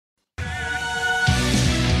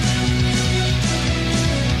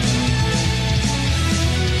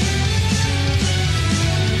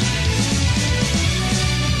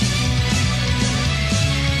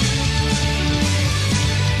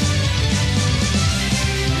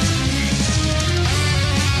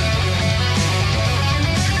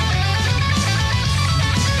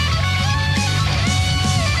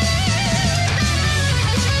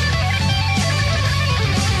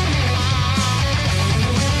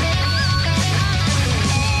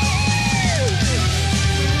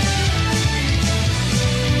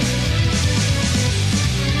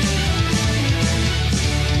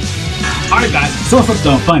So what's up,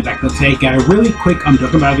 though? I'm flying back today. Got a really quick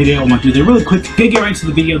Dokkan video. I want to do the really quick. Gonna get right into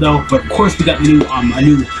the video though. But of course, we got a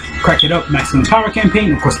new Crack It Up Maximum Power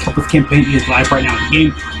campaign. Of course, KEFLA'S campaign is live right now in the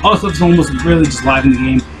game. Also, this one was really just live in the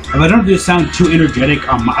game. If I don't do sound too energetic,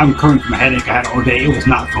 I'm recovering from a headache I had all day. It was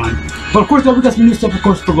not fun. But of course, though, we got some new stuff, of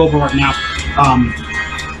course, for global right now.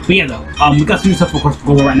 But yeah, though, we got some new stuff, of course, for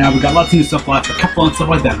global right now. We got lots of new stuff live for KEFLA and stuff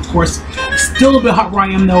like that. Of course, still a bit hot where I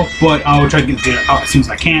am though, but I'll try to get it out as soon as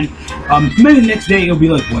I can. Maybe the next day it'll be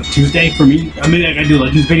like what, Tuesday for me. Maybe I gotta do a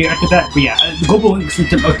Legends video after that. But yeah, the global Leaks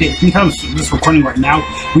system update. Sometimes this recording right now,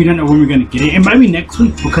 we don't know when we're gonna get it. It might be next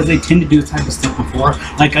week because they tend to do this type of stuff before.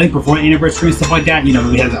 Like I think before the anniversary and stuff like that. You know,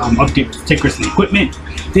 we have update with stickers and equipment.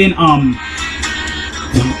 Then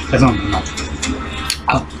that's not.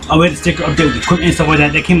 We had a sticker update with equipment and stuff like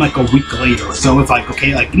that. That came like a week later, so it's like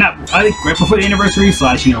okay, like not I think right before the anniversary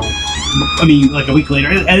slash, you know, I mean like a week later.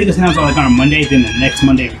 I think it's announced like on a Monday. Then the next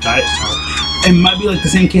Monday we got it. So it might be like the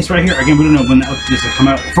same case right here. Again, we don't know when this will come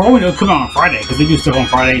out. For all we know, it'll come out on Friday because they do stuff on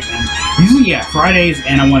Fridays and usually yeah Fridays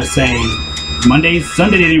and I want to say Mondays.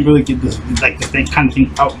 Sunday they didn't really get this like this thing kind of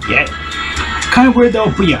thing out yet. Kind of weird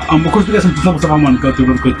though, but yeah, of course we got some simple stuff I want to go through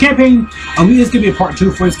real quick. Campaign, this is gonna be a part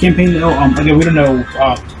 2 for this campaign though. Again, we don't know,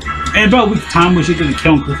 in about a week's time we should get the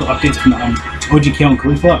Kale and Caulifla updates from the OG Kale and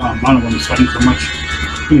Caulifla. I don't know when I'm sweating so much.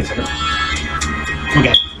 Give me a second.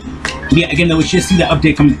 Okay. Yeah, again though, we should see that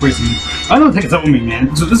update coming pretty soon. I don't think it's up with me,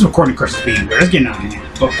 man. So this recording curse is being weird. It's getting out of hand.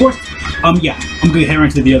 But of course, yeah, I'm gonna head right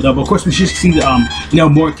into the video though. But of course, we should see the you know,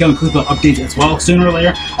 more Kale and Caulifla updates as well sooner or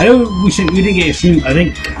later. I know we didn't get a stream.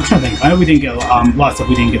 I'm trying to think. I know we didn't get a lot of stuff.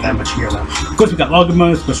 We didn't get that much here though. Of course, we got login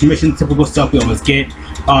modes, special missions, typical stuff we always get.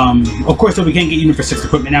 Of course, though, we can't get Universe 6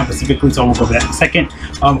 equipment now specifically, so we'll go over that in a second.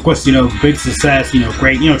 Of course, you know, big success, you know,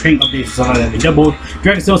 great, you know, training updates and stuff like that. They doubled.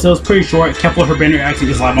 Dragon sales pretty short. KEFLA, her banner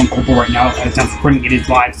actually is live on global right now. At the time of recording, it is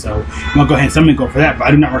live, so I'm gonna go ahead and summon go for that. But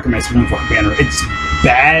I do not recommend summoning for her banner. It's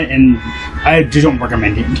bad, and I just don't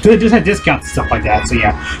recommend it because it just had discounts and stuff like that. So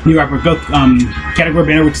yeah, new rapper go category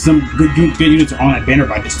banner, which some good units are on that banner,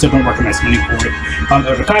 but I just still don't recommend spending for it.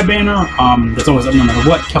 The Kai banner, that's always up no matter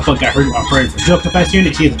what. KEFLA got her for Dokkan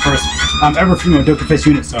unit. She is the first ever female Dokkan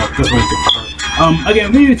unit, so that's really good for her.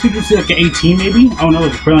 Again, maybe it's to see like an 18 maybe. I don't know,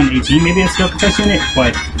 like a brilliant 18 maybe it's Dokkan unit,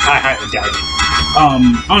 but I highly doubt it.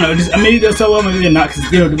 I don't know, just maybe they'll sell well, maybe they're not,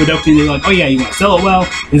 because you know, with Dokkan they're like, oh yeah, you want to sell it well,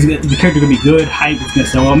 the character gonna be good, hype, it's gonna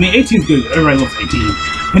sell well. I mean, 18 is good, everybody loves 18.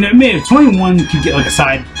 And I mean, if 21 could get like a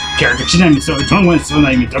side character, she's not even so 21 is still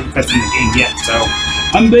not even Dokkan in the game yet, so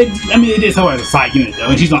but I mean, it is sell as a side unit though,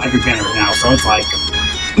 and she's on every banner right now, so it's like,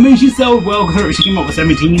 I mean, she sold well because she came up with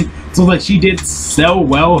 17, so like she did sell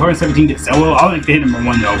well. Her and 17 did sell well. I don't think they hit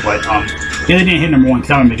 #1 though, but yeah, they didn't hit #1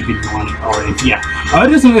 because I haven't made a video on it already. Yeah, I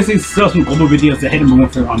just want to sell some global videos that hit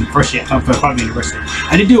 #1 for first year for the 5-year anniversary.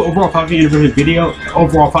 I did do an overall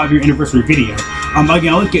 5-year anniversary video.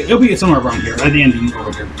 Again, I'll it'll be somewhere around here at the end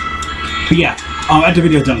over here. But yeah, after the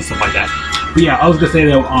video's done and stuff like that. But yeah, I was gonna say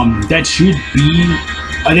though, that should be.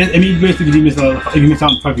 I mean, basically, if you miss out on the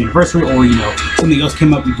 5th anniversary, or you know something else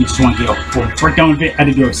came up, you just want to get a full breakdown of it. I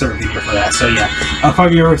did do a separate video for that. So yeah,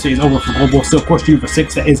 5-year anniversary is over for global. So of course, Universe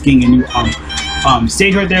 6 is getting a new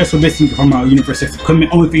stage right there. So basically, from Universe 6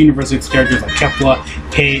 equipment, only for Universe 6 characters like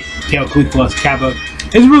KEFLA, Kale, Caulifla, Kappa.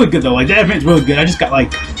 It's really good though. Like that event's really good. I just got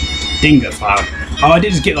like, dang, that's loud. I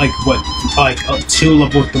did just get like what, like 2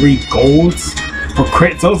 level 3 golds for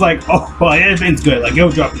crit, so I was like, oh, well, that event's good. Like, it'll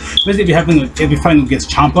drop. Basically, if you find against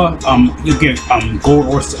Champa, you'll get gold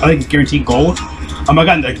or I think it's guaranteed gold. I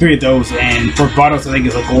got like 3 of those, and for Vados, I think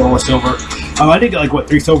it's like gold or silver. I did get like what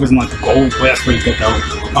 3 silvers and like a gold, but that's pretty good though.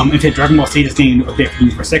 If it DragonBallZ is getting an update for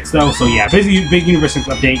Universe 6 though, so yeah, basically big Universe 6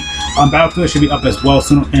 update. Battlefield should be up as well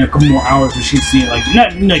soon in a couple more hours. We should see like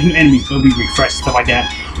not like new enemies, but it'll be refreshed stuff like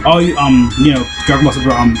that. All you know,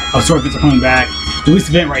 DragonBallZ sword events are coming back. The release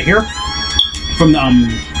event right here from the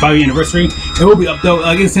 5-year anniversary. It will be up though,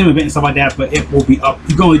 like it's the same event and stuff like that, but it will be up.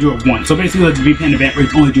 You can only do it once. So basically, like the VPN event where you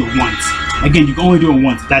can only do it once. Again, you can only do it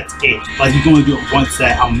once. That's it. Like you can only do it once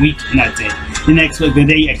that week, and that's it. The next the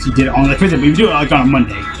day you actually did it on, like for example, if you do it like on a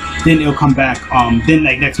Monday, then it'll come back. Then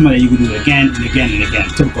like next Monday you can do it again and again and again.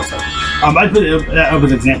 Typical stuff. I put it that up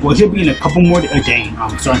as an example. It should be in a couple more again,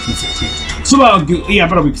 starting from 16. So about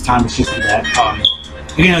a week's time. It's just like that.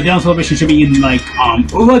 Again, a down celebration should be in like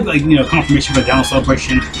like you know, confirmation for the down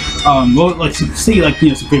celebration. We'll like see like, you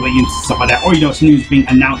know, some Beyblade units and stuff like that, or you know, some news being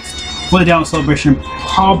announced for the down celebration.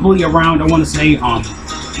 Probably around, I want to say the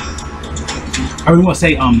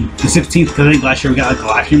 16th, because I think last year we got like the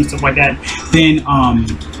live stream and stuff like that. Then on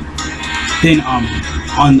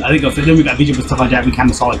I think then we got VJ and stuff like that. We kind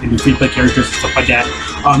of saw like the new free play characters and stuff like that.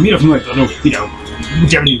 You know, from like the little, you know,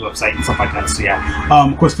 Japanese website and stuff like that. So yeah,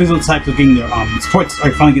 of course, physical types are getting their supports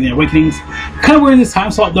are finally getting their awakenings. Kind of weird in this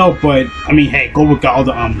time slot though, but I mean, hey, Global got all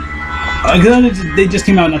the they just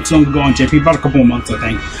came out not too long ago on JP, about a couple of months I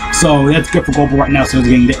think. So that's good for Global right now. So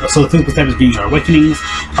the physical type is getting their awakenings.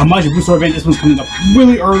 Major Booster event. This one's coming up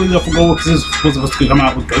really early though for Global because this was supposed to come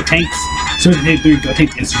out with Go Tanks. So they did 3 Go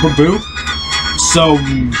Tanks and Super Boo. So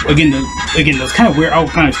again, that's kind of weird. I'll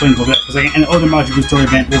kind of explain a little bit because and the other Major Booster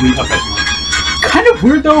event will be up as well. Kind of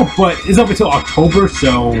weird though, but it's up until October,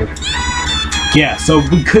 so yeah. So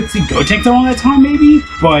we could see Go Tanks around that time maybe,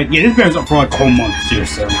 but yeah, this bears up for like a whole month too.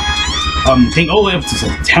 So I think all the way up to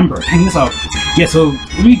September. Hang this up. Yeah, so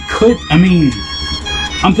we could. I mean,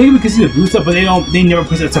 I'm thinking we could see the boost up, but they never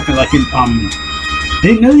put that stuff in like in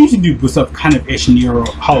They usually do boost up kind of ish near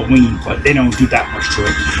Halloween, but they don't do that much to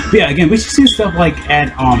it. But yeah, again, we should see stuff like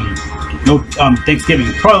at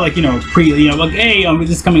Thanksgiving, probably like like hey,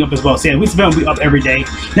 this is coming up as well. So yeah, we will be up every day,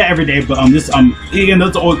 not every day, but this again,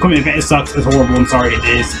 that's the old equipment event. It sucks. It's horrible. I'm sorry, it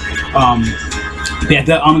is. Yeah,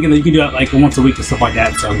 again, you can do that like once a week and stuff like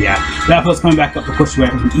that. So yeah, that was coming back up. Of course, we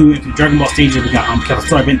have DragonBallZ stages. We got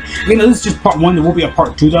KEFLA'S event. Again, this is just part 1. There will be a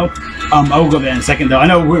part 2 though. I will go there in a second though. I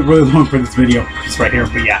know we're really long for this video, just right here,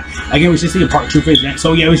 but yeah. Again, we should see a part 2 for this event.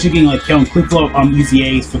 So yeah, we should get like Kale and Caulifla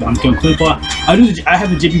EZAs for the Kale and Caulifla. I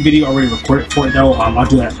have the JP video already recorded for it though. I'll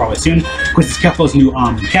do that probably soon. Of course, it's KEFLA'S new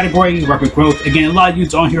category, rapid growth. Again, a lot of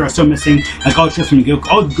dudes on here are still missing. Like all the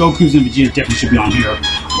Gokus and Vegetas definitely should be on here.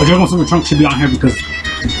 DragonBall Trunks should be on here because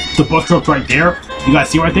the buff truck right there, you guys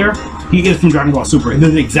see right there, he is from Dragon Ball Super. They're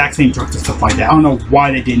the exact same trucks and stuff like that. I don't know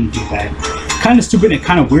why they didn't do that. Kind of stupid and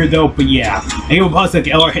kind of weird though, but yeah. And it will probably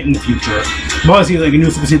like LR hit in the future. We'll probably see like a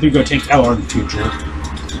new Super Saiyan 3 Go Tanks LR in the future.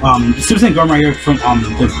 The Super Saiyan Garm right here from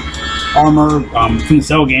the armor from the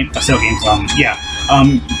Cell games.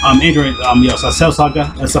 Android, so Cell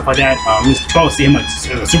Saga and stuff like that. We'll probably see him like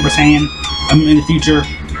Super Saiyan in the future.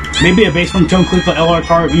 Maybe a base from Kale and Caulifla LR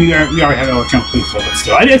card. We already have LR Kale and Caulifla, but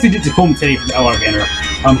still. I actually did the Pullman today for the LR banner.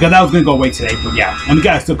 Because that was going to go away today, but yeah. And we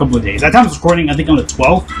got still a couple of days. At the time I was recording, I think on the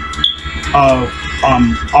 12th of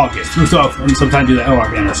August. We still have some time to do the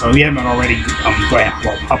LR banner, so we haven't already. Go ahead,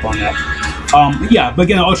 hop on that. Yeah, but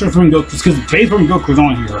again, all Transforming Gokus, because base from Goku's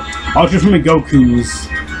on here. All Transforming Gokus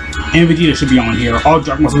and Vegeta should be on here. All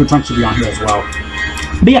DragonBallZ Trunks should be on here as well.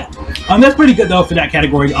 But yeah, that's pretty good though for that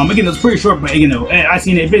category. Again, it's pretty short, but I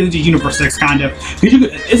seen it basically just Universe 6 kind of.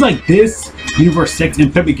 It's like this Universe 6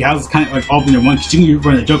 and Peppy Gals is kind of like all in one. Because you can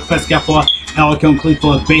run the Joker Fest KEFLA, LR Kale and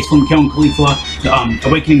Caulifla, base from Kale and Caulifla, the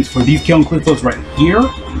awakenings for these Kale and Cauliflas right here.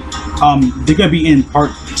 They're gonna be in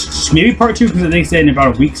maybe part 2 because they said in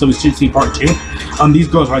about a week, so we should see part 2. These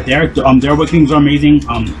girls right there, their awakenings are amazing.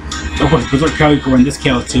 Of course, Berserk Kale in this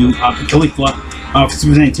Kale too, Caulifla. For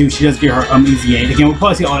Super Saiyan 2, she does get her EZA. Again, we'll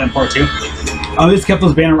probably see all that in part 2. This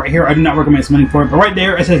KEFLA'S banner right here, I do not recommend spending for it, but right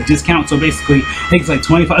there it says discount, so basically I think it's like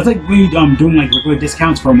 25. It's like we doing like regular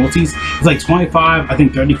discounts for multis. It's like 25, I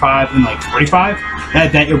think 35, and like 45.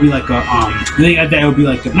 That it'll be like a I think that it'll be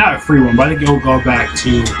like not a free one, but I think it'll go back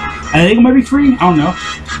to. I think it might be free. I don't know.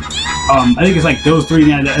 I think it's like those 3.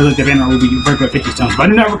 Like the banner will be regular 50 stones, but I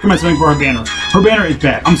do not recommend spending for her banner. Her banner is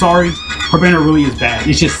bad. I'm sorry, her banner really is bad.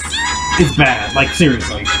 It's bad, like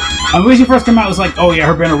seriously. When she first came out, it was like, oh yeah,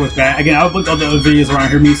 her banner was bad. Again, I'll put all the other videos around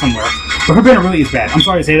here, me somewhere. But her banner really is bad. I'm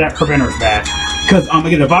sorry to say that, her banner is bad. Because,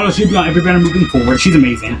 again, the Vados should be on every banner moving forward. She's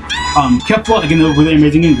amazing. KEFLA, again, really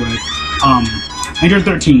amazing and good. Android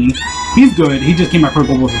 13, he's good. He just came out for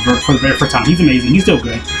Global for the very first time. He's amazing. He's still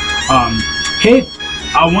good. Hit,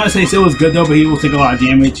 I want to say still was good though, but he will take a lot of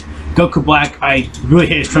damage. Goku Black, I really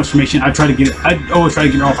hate his transformation. I always try to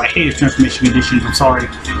get it off. I hate his transformation conditions. I'm sorry.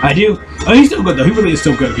 I do. He's still good though. He really is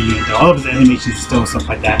still good for unit though. All of his animations and still stuff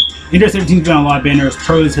like that. Android 17's been on a lot of banners.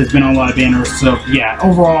 Turles has been on a lot of banners. So yeah,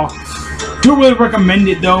 overall, don't really recommend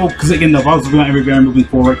it though, because again, the Vados will be on every banner moving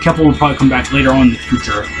forward. KEFLA will probably come back later on in the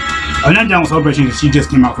future. I'm not down with Celebration because she just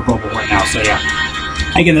came out for Global right now. So yeah.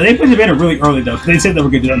 Again, they put the banner really early though, because they said they were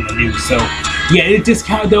going to do that in the news. So yeah, it's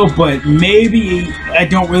discounted though, but maybe I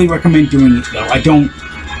don't really recommend doing it though.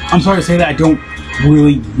 I'm sorry to say that, I don't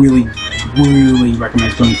really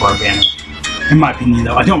recommend going for a banner. In my opinion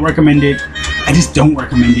though, I don't recommend it. I just don't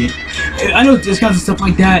recommend it. I know discounts and stuff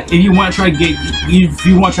like that. If you want to try to get,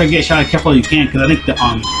 a shot at KEFLA, you can, because I think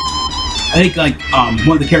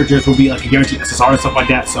one of the characters will be like a guaranteed SSR and stuff like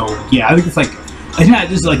that. So yeah, I think it's like. It's not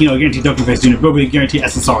just like, a guaranteed Dokkan Face unit, but it'll be a guaranteed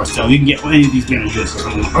SSR, so you can get any of these banner units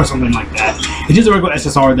or something like that. It's just a regular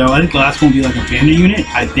SSR though. I think the last one will be like a banner unit,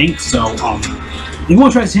 I think, so, if you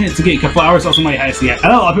want to try to get KEFLA, I saw somebody had to see it. I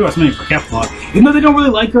know a lot of people are submitting for KEFLA, even though they don't really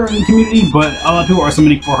like her in the community, but a lot of people are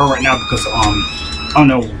submitting for her right now because, don't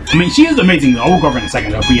know. I mean, she is amazing though. We'll go over in a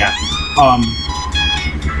second though. But yeah,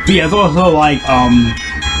 it's also like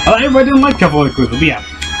everybody didn't like KEFLA or Caulifla. But yeah,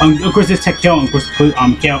 of course this Tech Kale, and of course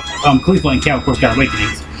Caulifla and Kale of course got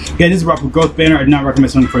Awakenings. Yeah, this is a rough growth banner. I do not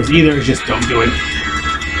recommend something first either. It's just don't do it.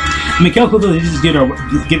 I mean, Kale and Caulifla, they just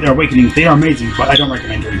get their Awakenings. They are amazing, but I don't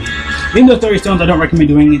recommend doing it. In those 30 stones, I don't recommend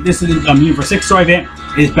doing it. This is Universe 6 story event.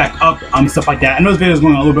 It's back up, stuff like that. I know this video is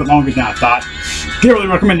going on a little bit longer than I thought. Can't really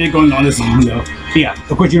recommend it going on this long though. But yeah,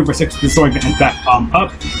 of course, Universe 6, the story event is back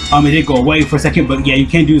up. It did go away for a second, but yeah, you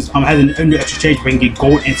can do this. Has an extra change where you can get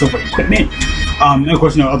gold and silver equipment. And of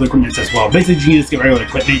course, other equipment as well. Basically, you can just get regular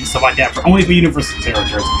equipment and stuff like that for only for Universe 6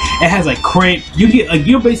 characters. It has like crit. You get like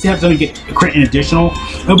you basically have to get a crit and additional.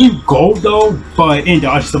 It'll be gold though, but in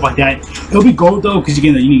dodge stuff like that. It'll be gold though because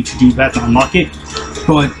you need to do that to unlock it.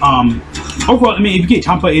 But overall, I mean, if you get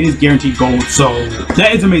Champa, it is guaranteed gold, so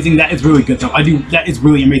that is amazing. That is really good though. That is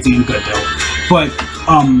really amazing and good though. But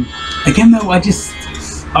again though, I just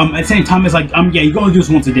at the same time it's like yeah, you can only do this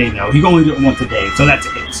once a day though. You can only do it once a day, so that's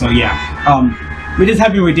it. So yeah, we're just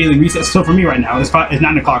having a daily reset. So for me right now, it's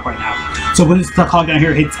 9 o'clock right now. So when this clock down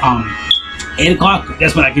here hits 8 o'clock,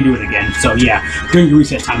 that's when I can do it again. So yeah, during the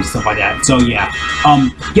reset time and stuff like that. So yeah,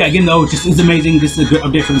 yeah, again though, just is amazing. This is a good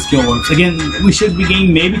update for the skill works. Again, we should be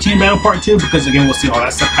getting maybe Chain Battle Part 2 because again we'll see all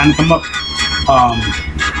that stuff kind of come up.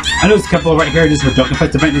 I know it's KEFLA right here. This is her Dokkan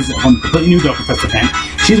Fest event. This is a completely new Dokkan Fest event.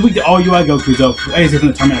 She's weak to all UI Goku though, from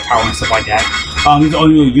the tournament of power and stuff like that. These are all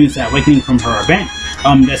new units that are awakening from her event.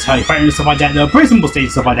 That's how you fight and stuff like that. Pretty simple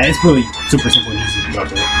stage stuff like that. It's really super simple and easy to go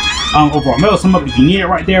through. Overall medal sum up if you need it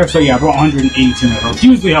right there. So yeah, I brought 182 medals.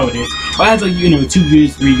 Usually how it is. But it has like 2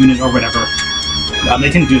 units, 3 units, or whatever.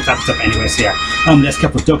 They tend to do this type of stuff anyway. So yeah, that's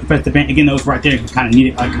KEFLA'S Dokkan Fest event. Again, those right there. You kind of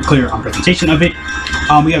need like a clear presentation of it.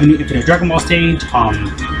 We have a new Infinite DragonBallZ stage.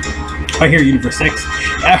 Right here, Universe 6.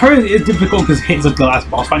 I heard it's difficult because it's like the last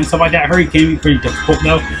boss fight and stuff like that. I heard it can be pretty difficult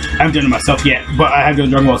though. I haven't done it myself yet, but I have done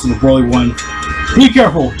DragonBallZ, the Broly one. Be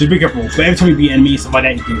careful, just be careful. But every time you beat enemies, stuff like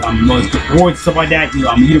that, you can good rewards, stuff like that.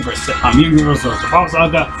 Universe or the Power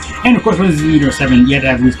Saga, and of course, when this is Universe 7, you have to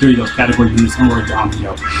have at least 3 of those category units in order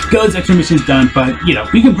to get those extra missions done. But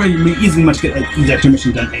we can pretty easily get these extra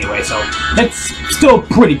missions done anyway. So that's still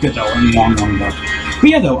pretty good though in the long run though. But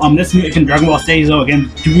yeah though, this new DragonBallZ stage though,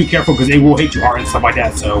 again, do be careful because they will hit you hard and stuff like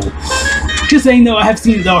that. So just saying though, I have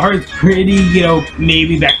seen it though, her pretty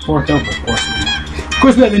maybe back and forth though, but of course. Of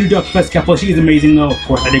course, we have the new Dokkan Fest KEFLA. She is amazing though. Of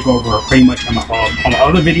course, I did go over her pretty much on my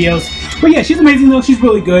other videos. But yeah, she's amazing though. She's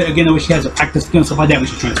really good. Again, though, she has her active skill and stuff like that, when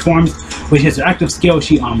she transforms. When she has her active skill,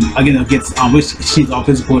 she again gets which she's all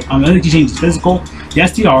physical. I think she changes physical, the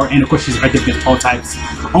STR, and of course she's effective against all types.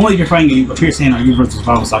 Only if you're fighting a piercing or you versus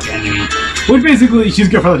Vados enemy. Which basically she's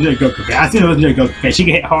good for Legendary Goku. I seen Legendary Goku. She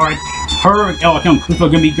can hit hard. Her Kale and Caulifla are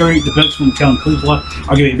gonna be great. The builds from Kale and Caulifla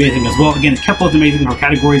are gonna be amazing as well. Again, KEFLA is amazing. Her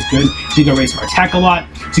category is good. She can raise her attack a lot.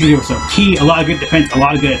 She can give herself key, a lot of good defense, a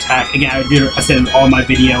lot of good attack. Again, I said in all my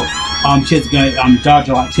video. She has good dodge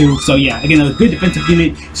a lot too. So yeah, again, a good defensive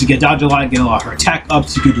unit. She can dodge a lot, get a lot of her attack up.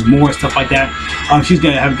 She can do more stuff like that. She's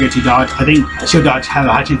gonna have a good to dodge. I think she'll have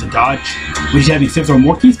a high chance to dodge when she's having 6 or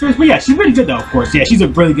more keys first. But yeah, she's really good though. Of course, yeah, she's a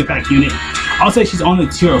really good pack unit. I'll say she's on the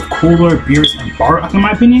tier of Cooler, Beerus, and Bardock in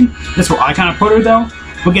my opinion. That's where I kind of put her though.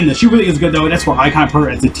 But again, she really is good though. That's where I kind of put her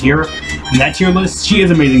as a tier in that tier list. She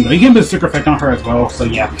is amazing though. You can put a sticker effect on her as well. So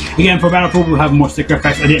yeah, again, for Battlefield we'll have more sticker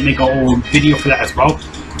effects. I didn't make a whole video for that as well.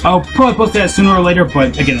 I'll probably post that sooner or later.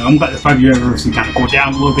 But again, I'm glad the 5-year anniversary kind of cooled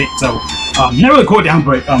down a little bit. So not really cooled down,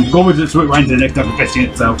 but go over this right into the next Dokkan Fest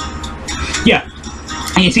unit. So yeah,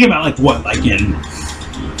 and you think about like what, like in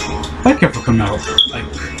that KEFLA coming out like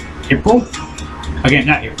April. Again,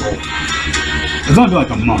 not April. It's only been like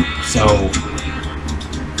a month, so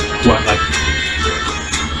what, like,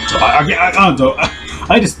 so I don't know.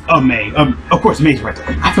 I just May. Of course, May's right there.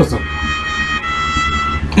 I feel so.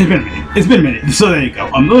 It's been a minute. It's been a minute. So there you go.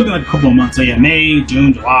 It's only been like a couple of months. So yeah, May,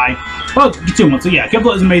 June, July. Well, 2 months. So yeah,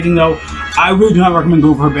 KEFLA is amazing though. I really do not recommend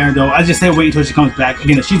going for her banner though. I just say wait until she comes back.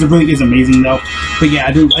 Again, she really is amazing though. But yeah,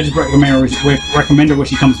 I just recommend her when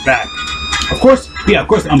she comes back. Of course, yeah, of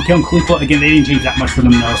course, Kale and Caulifla, again, they didn't change that much for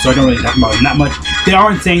them though, so I don't really talk about them that much. They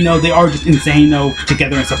are insane though, they are just insane though,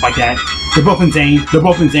 together and stuff like that. They're both insane,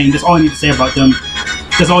 that's all I need to say about them.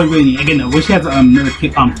 That's all you really need. Again, though, when she has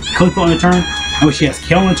Caulifla on the turn, and when she has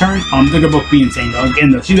Kale on the turn, they're gonna both be insane though.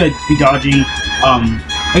 Again, though, she's gonna be dodging,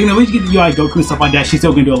 again, when you get the UI Goku and stuff like that, she's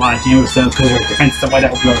still gonna do a lot of damage stuff, because her defense stuff like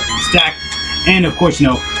that will be able to stack. And of course,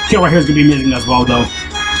 Kale right here is gonna be amazing as well though.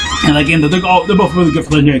 And again, they're both really good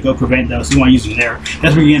for Legendary Goku event though, so you want to use them there.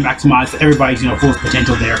 That's where you can maximize everybody's full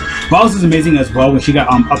potential there. Vados is amazing as well when she got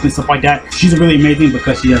up and stuff like that. She's really amazing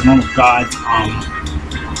because she has Realm of Gods.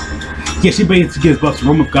 Yeah, she basically gives buffs to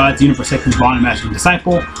Realm of Gods, Universe Second Bond, and Mastering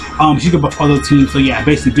Disciple. She can buff other teams. So yeah,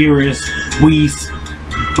 basically Beerus, Whis,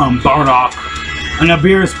 Bardock. Now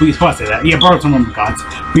Beerus, Whis, why I say that? Yeah, Bardock's on Realm of Gods.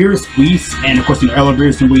 Beerus, Whis, and of course Ella,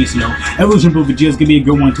 Beerus, and Whis. Evolution Blue Vegeta's gonna be a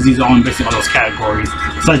good one because he's on basically all those categories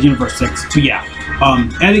besides Universe 6. But yeah,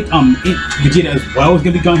 I think Vegeta as well is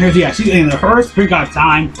gonna be going here. So yeah, she's in her Spring God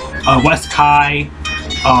Time, West Kai,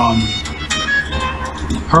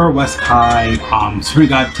 West Kai, Spring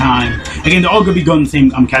God Time. Again, they're all gonna be going in the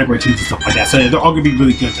same category teams and stuff like that. So yeah, they're all gonna be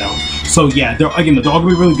really good though. So yeah, they're all gonna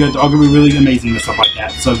be really good. They're all gonna be really amazing and stuff like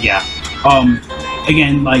that. So yeah,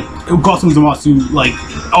 again, like Gotham and Zamasu, like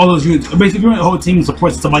all those units, basically the whole team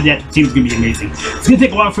supports and stuff like that. The team's gonna be amazing. It's gonna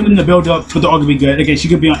take a lot for them to build up, but they're all gonna be good. Again, she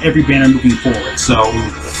could be on every banner moving forward. So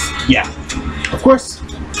yeah, of course.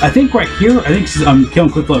 I think right here, I think this is Kale and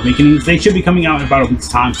Caulifla Awakenings. They should be coming out in about a week's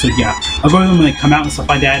time, so yeah, I'll go to them when they come out and stuff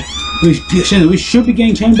like that. We should be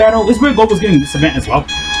getting Chain Battle. It's very Global's getting this event as well.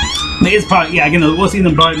 It's probably, yeah, again, we'll see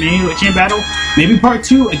them maybe with Chain Battle, maybe part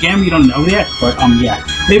 2. Again, we don't know yet, but yeah,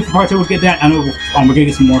 maybe for part 2 we'll get that. I know we're gonna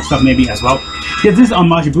get some more stuff maybe as well. Yeah, this is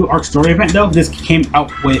Majin Buu Arc Story event though. This came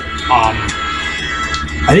out with I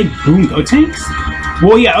think Buu and Gotenks.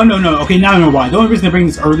 Well, yeah, oh no, okay, now I know why. The only reason they bring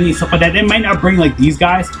this early and stuff like that, they might not bring like these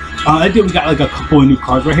guys. I think we got like a couple of new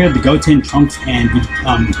cards right here, the Goten, Trunks, and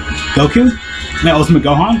Goku, and Ultimate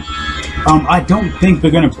Gohan. I don't think they're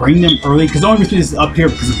gonna bring them early because the only reason this is up here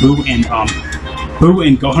because of Buu and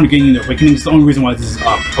Gohan are getting their awakenings. It's the only reason why this is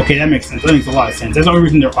up. Okay, that makes sense. That makes a lot of sense. That's the only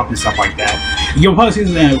reason they're up and stuff like that. You'll probably see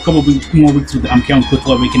this in a couple more weeks with Kale and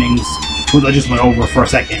Caulifla Awakenings, which I just went over for a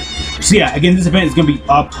second. So yeah, again, this event is gonna be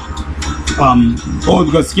up. Only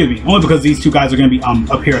because these two guys are going to be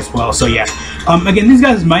up here as well. So yeah, again, these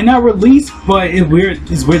guys might not release, but it's weird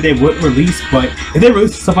they would release. But if they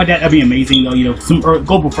release stuff like that, that'd be amazing though. Some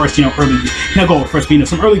global first, early, not global first, but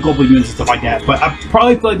some early global units and stuff like that. But I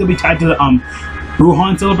probably feel like they'll be tied to the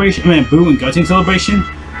Buuhan celebration, Buu and Goten celebration.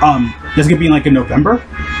 That's gonna be in like in November.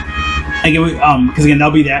 Again, because again,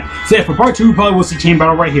 that'll be that. So yeah, for part 2, probably we'll see Chain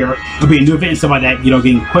Battle right here. It'll be a new event and stuff like that.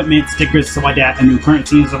 Getting equipment, stickers, stuff like that, a new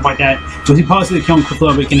currency and stuff like that. So we probably see the Kale and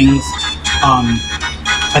Caulifla Awakenings.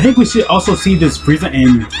 I think we should also see this Frieza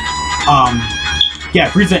and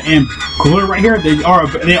Frieza and Cooler right here. They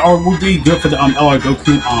will be good for the LR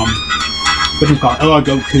Goku what do you call it? LR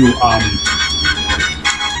Goku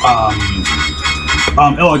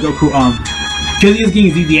LR Goku because he was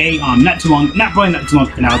getting EZA, not probably not too long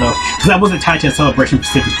from now though, because that wasn't tied to a celebration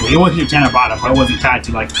specifically. It wasn't a Tanabata, but it wasn't tied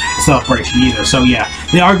to like a celebration either. So yeah,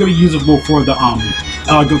 they are going to be usable for the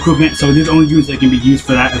Goku event, so these are only units that can be used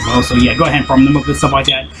for that as well. So yeah, go ahead and farm them up and stuff like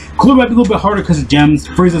that. Cooler might be a little bit harder because of gems.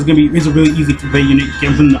 Frieza's gonna be a really easy to play unit.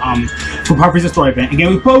 Get from the for Power Frieza story event. Again,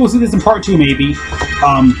 we probably will see this in part 2 maybe.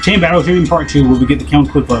 Chain Battle should be in part 2 where we get the Kale and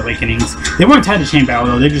Caulifla Awakenings. They weren't tied to Chain Battle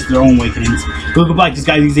though; they're just their own awakenings. Goku Black just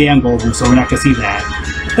got EZA on Global, so we're not gonna see that.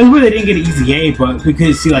 That's where they didn't get an EZA, but we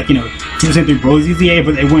could see like 2% Bro's EZA,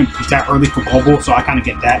 but they wouldn't push that early for Global, so I kind of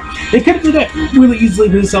get that. They could have did that really easily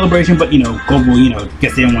for the celebration, but Global,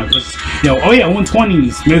 guess they didn't want to push. Oh yeah,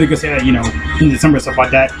 120s. Maybe they could say that in December stuff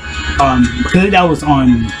like that. Because that was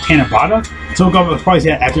on Tanabata, so we'll probably see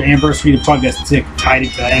that after anniversary. They probably get tied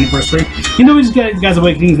into that anniversary. We just get guys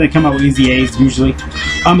awakenings that come out with EZAs usually.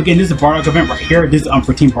 Again, this is a Bardock event right here. This is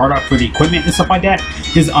for Team Bardock for the equipment and stuff like that.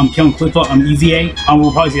 This is Kale and Caulifla EZA.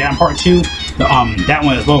 We'll probably see that in part 2. That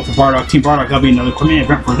one as well for Bardock. Team Bardock, that'll be another equipment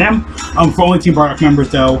event for them. For only Team Bardock members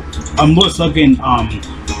though. Lord Slug and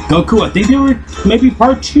Goku, I think they were maybe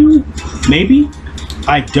part 2, maybe.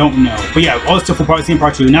 I don't know, but yeah, all stuff for part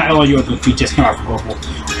 2. Not LRU or Goku just came out for Global.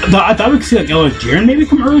 I thought we could see like LR Jiren maybe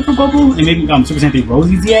come early for Global, and maybe Super Saiyan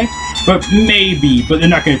Rose EZA, but maybe. But they're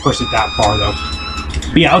not going to push it that far though.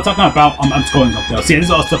 But yeah, I was talking about I'm scrolling up though. So yeah, this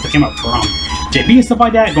is all stuff that came out for JP and stuff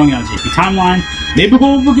like that, going on the JP timeline. Maybe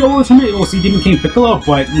we'll get over to we'll see Demon King Piccolo,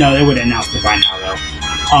 but no, they would have announced it by now though.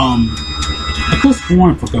 I could have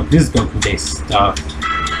sworn for Goku. This is Goku Day stuff.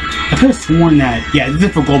 I could have sworn that, yeah, this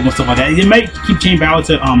is for Global and stuff like that. It might keep Chain Battle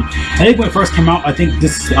to, I think when it first came out, I think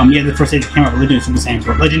this, the first stage came out with Legendary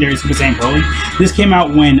Super Saiyan Broly. This came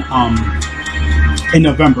out when, in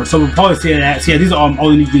November. So we'll probably see that. So yeah, these are all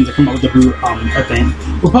the new games that come out with the Boo event.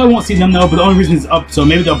 We probably won't see them though, but the only reason it's up, so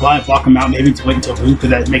maybe they'll block them out, maybe to wait until Boo, because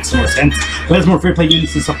that makes more sense. But there's more free play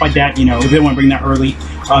units and stuff like that, you know, if they want to bring that early,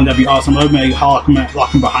 that'd be awesome. Or maybe lock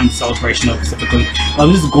them behind the celebration though, specifically.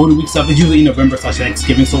 This is Golden Week stuff. It's usually in November /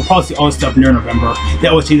 Thanksgiving, so we'll probably see all this stuff near November. They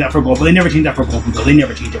always change that for gold, but they never change that for gold though. They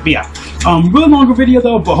never change it. But yeah, really longer video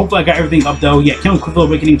though, but hopefully I got everything up though. Yeah,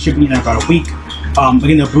 KEFLA'S should be in about a week.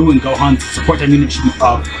 Again, the Boo and Gohan support that unit should be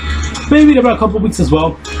up maybe in about a couple weeks as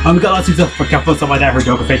well. We got lots of stuff for Kefla, stuff like that, for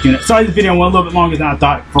Dokkan Fest unit. Sorry, this video went a little bit longer than I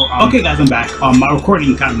thought. Okay, guys, I'm back. My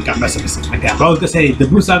recording kind of got messed up and stuff like that. But I was gonna say the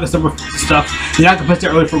Boo Saga stuff, they're not gonna put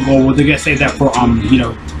that early for gold. They're gonna save that for you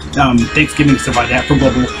know, Thanksgiving, stuff like that for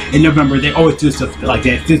global in November. They always do stuff like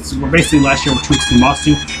that. This basically last year with Tweaks and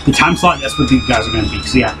Masu. The time slot, that's what these guys are gonna be.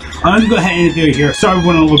 So yeah, I'm gonna go ahead and end the video here. Sorry, we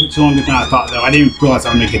went a little bit too longer than I thought though. I didn't realize I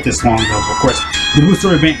would make it this long though. But of course, the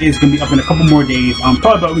booster event is gonna be up in a couple more days,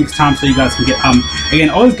 probably about a week's time, so you guys can get again,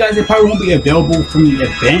 all these guys, they probably won't be available from the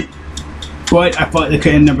event. But I thought they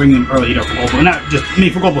could end up bringing them early, you know, for global, not just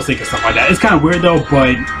for global's sake and stuff like that. It's kind of weird though,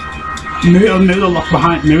 but maybe they'll look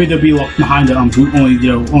behind. Maybe they'll be locked behind the boot only.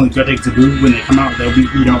 You know, only good takes the boot when they come out. They'll be,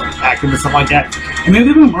 you know, active and stuff like that. And maybe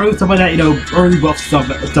they'll bring them early, stuff like that. You know, early buff stuff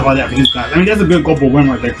like that for these guys. I mean, that's a good global win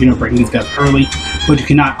right there. You know, breaking these guys early, but you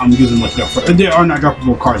cannot use them like, you know, they are not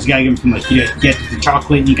droppable cards. You gotta get them from like, you get the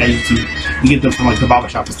chocolate. You gotta use them. You get them from like the barber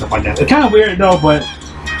shop and stuff like that. It's kind of weird though, but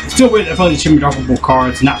still weird. I feel like they should be droppable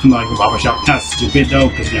cards, not from like the barber shop. Kind of stupid though,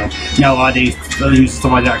 because you know a lot of days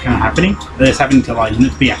stuff like that are kind of happening. It's happening to a lot of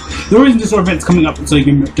units. But yeah, the reason this sort of event's coming up so you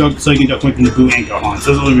can Dokkan the Boo and Gohan.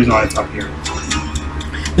 So that's the only reason why it's up here.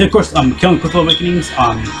 Then of course, Kale and KEFLA'S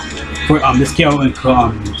for this Kale and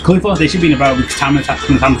Caulifla, they should be in about a week's time.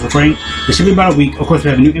 From the time of recording, they should be about a week. Of course, we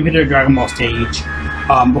have a new Infinite Dragon Ball stage.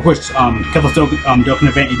 Of course, KEFLA'S Dokkan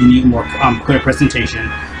event if you need more clear presentation.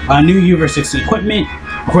 New Universe 60 equipment.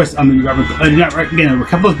 Of course, I do not recommend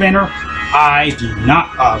KEFLA'S banner. I do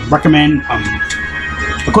not recommend.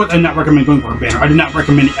 Of course, I do not recommend going for a banner. I do not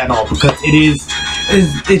recommend it at all because it's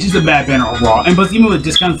just a bad banner overall. And but even with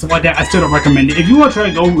discounts and stuff like that, I still don't recommend it. If you want to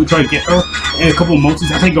try to get her in a couple of months,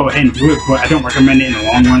 I think go ahead and do it. But I don't recommend it in the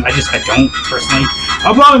long run. I don't personally.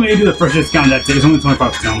 I'll probably maybe do the first discount that day. It's only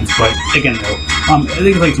 25 stones, but again though, I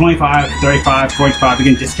think it's like 25, 35, 45.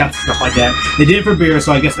 Again, discounts and stuff like that. They did it for beer,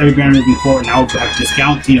 so I guess every banner moving forward now will have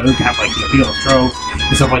discounts. You know, they can have like people strokes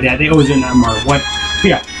and stuff like that. They always do it no matter what. But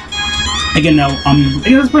yeah. Again, though, I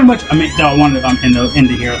think that's pretty much. I mean, I wanted to end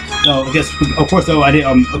it here. So I guess, of course, though, I did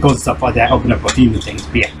go and stuff like that, open up a few new things.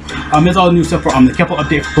 But yeah, there's all the new stuff for the Kefla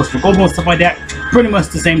update, of course, for global and stuff like that. Pretty much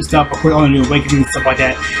the same stuff. Of course, all the new awakenings and stuff like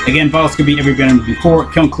that. Again, Vados could be every banner before.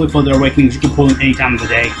 Kale and Caulifla, their awakenings, you can pull them any time of the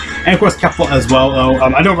day. And of course, Kefla as well. Though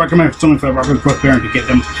I don't recommend someone for the regular growth banner to get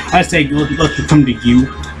them. I say let them come to you.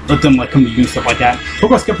 Let them come to you and stuff like that. Of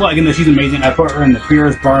course, Kefla, again though, she's amazing. I put her in the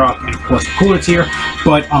Fears, Bardock, and of course the cooler tier.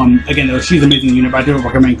 But again though, she's an amazing unit, but I don't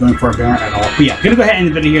recommend going for a banner at all. But yeah, I'm gonna go ahead and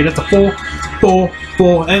end the video here. That's a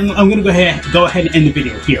full, and I'm gonna go ahead and end the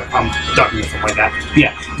video here. Talking and stuff like that. But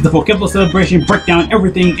yeah, the full Kefla celebration, breakdown,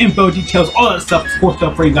 everything, info, details, all that stuff, support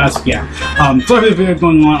stuff for you guys. Yeah. Sorry for the video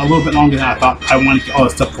going on a little bit longer than I thought. I wanted to get all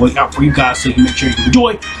this stuff fully out for you guys so you can make sure you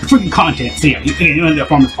enjoy the freaking content. So yeah, you know the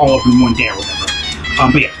farm is all up in one day or whatever.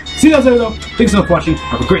 But yeah. See you guys later though. Thanks so much for watching.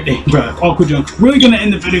 Have a great day, brother. All cool junk. Really gonna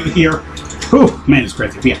end the video here. Oh man, it's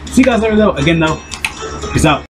crazy. But yeah. See you guys later though. Again though. Peace out.